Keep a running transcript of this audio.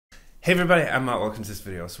Hey everybody, I'm Matt, welcome to this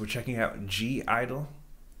video. So we're checking out I-DLE.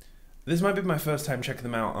 This might be my first time checking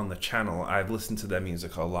them out on the channel. I've listened to their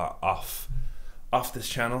music a lot off this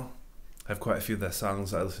channel. I have quite a few of their songs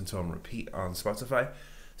that I listen to on repeat on Spotify.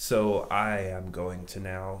 So I am going to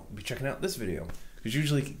now be checking out this video. Because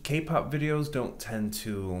usually K-pop videos don't tend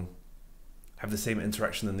to have the same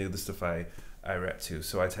interaction than the other stuff I react to.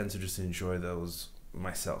 So I tend to just enjoy those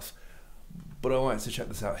myself. But I wanted to check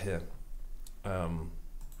this out here.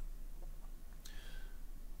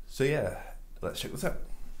 So yeah, let's check this out.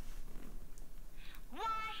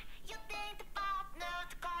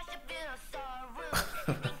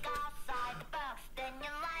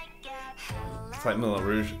 It's like Moulin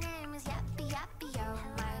Rouge.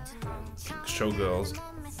 Showgirls.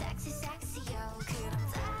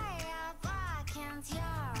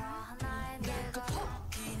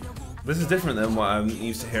 This is different than what I'm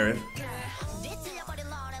used to hearing.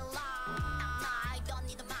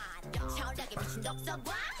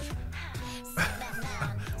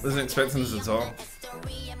 Wasn't expecting this at all.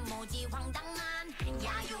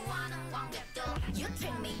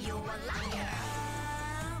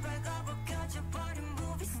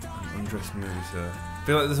 Undress movie, so I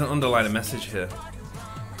feel like there's an underlying message here.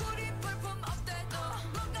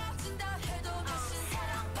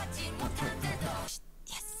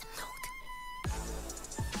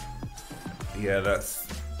 Yeah, that's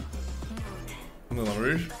Moulin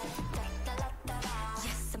Rouge.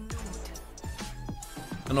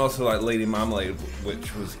 And also like Lady Marmalade,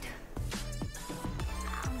 which was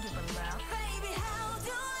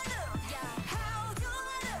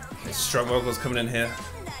strong vocals coming in here.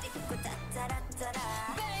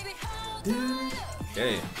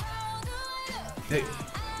 Hey. Hey.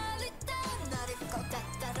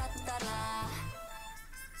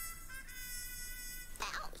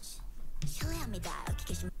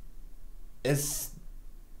 It's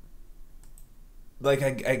like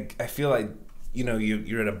I feel like, you know,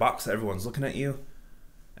 you're in a box, everyone's looking at you,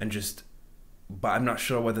 and just, but I'm not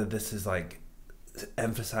sure whether this is like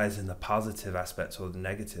emphasizing the positive aspects or the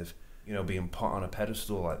negative, you know, being put on a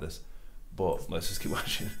pedestal like this. But let's just keep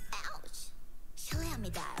watching.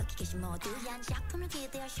 It's not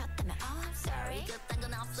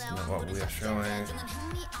what we are showing.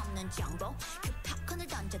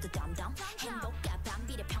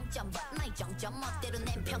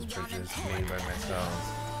 Pictures made by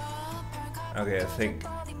myself. Okay, I think.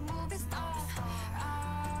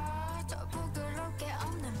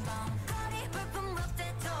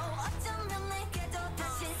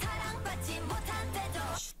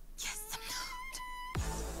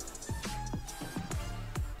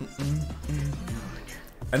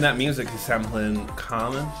 And that music is sampling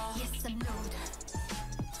Common.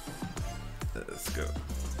 Let's go.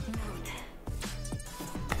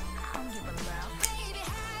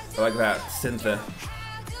 I like that synth and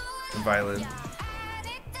violin.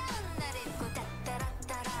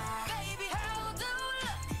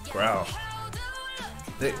 Growl.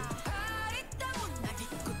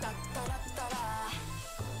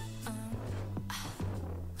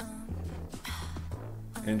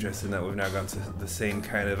 Interesting that we've now gone to the same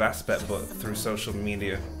kind of aspect, but through social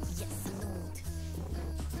media.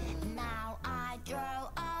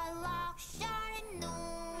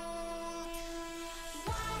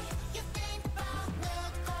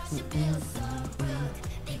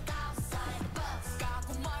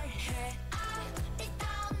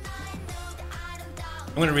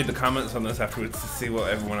 I'm going to read the comments on this afterwards to see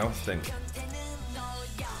what everyone else thinks.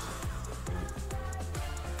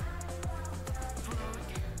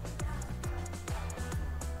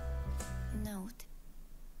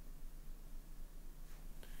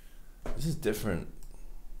 This is different.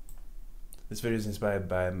 This video is inspired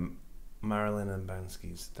by Marilyn and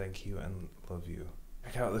Bansky's Thank You and Love You.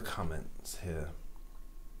 Check out the comments here.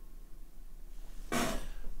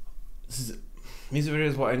 This is music video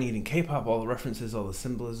is what I need in K-pop. All the references, all the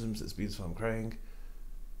symbolisms. It's beautiful. I'm crying.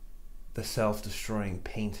 The self-destroying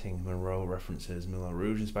painting, Monroe references, Moulin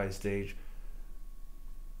Rouge inspired stage.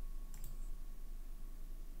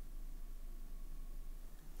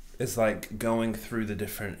 It's like going through the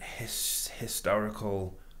different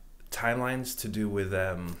historical timelines to do with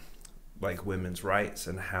like women's rights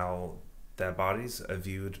and how their bodies are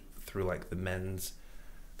viewed through like the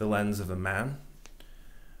lens of a man.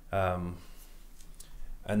 And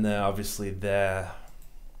then obviously there's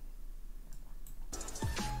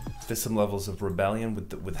some levels of rebellion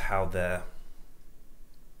with how they're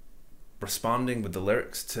responding with the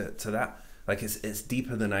lyrics to that. Like it's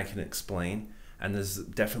deeper than I can explain. And there's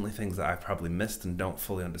definitely things that I've probably missed and don't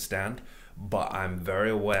fully understand, but I'm very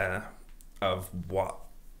aware of what,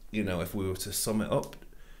 you know, if we were to sum it up,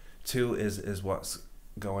 2 is what's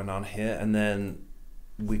going on here, and then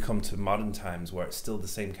we come to modern times where it's still the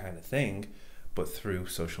same kind of thing, but through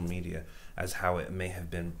social media, as how it may have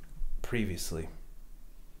been previously.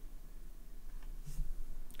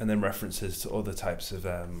 And then references to other types of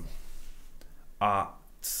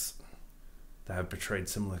arts that have portrayed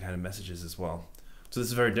similar kind of messages as well. So this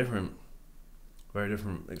is very different,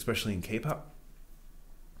 especially in K-pop.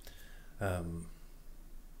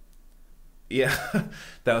 Yeah,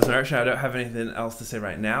 that was my reaction. I don't have anything else to say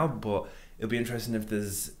right now, but it'll be interesting if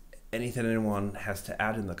there's anything anyone has to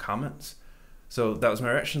add in the comments. So that was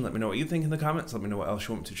my reaction. Let me know what you think in the comments. Let me know what else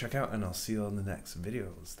you want me to check out, and I'll see you on the next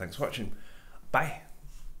videos. Thanks for watching. Bye.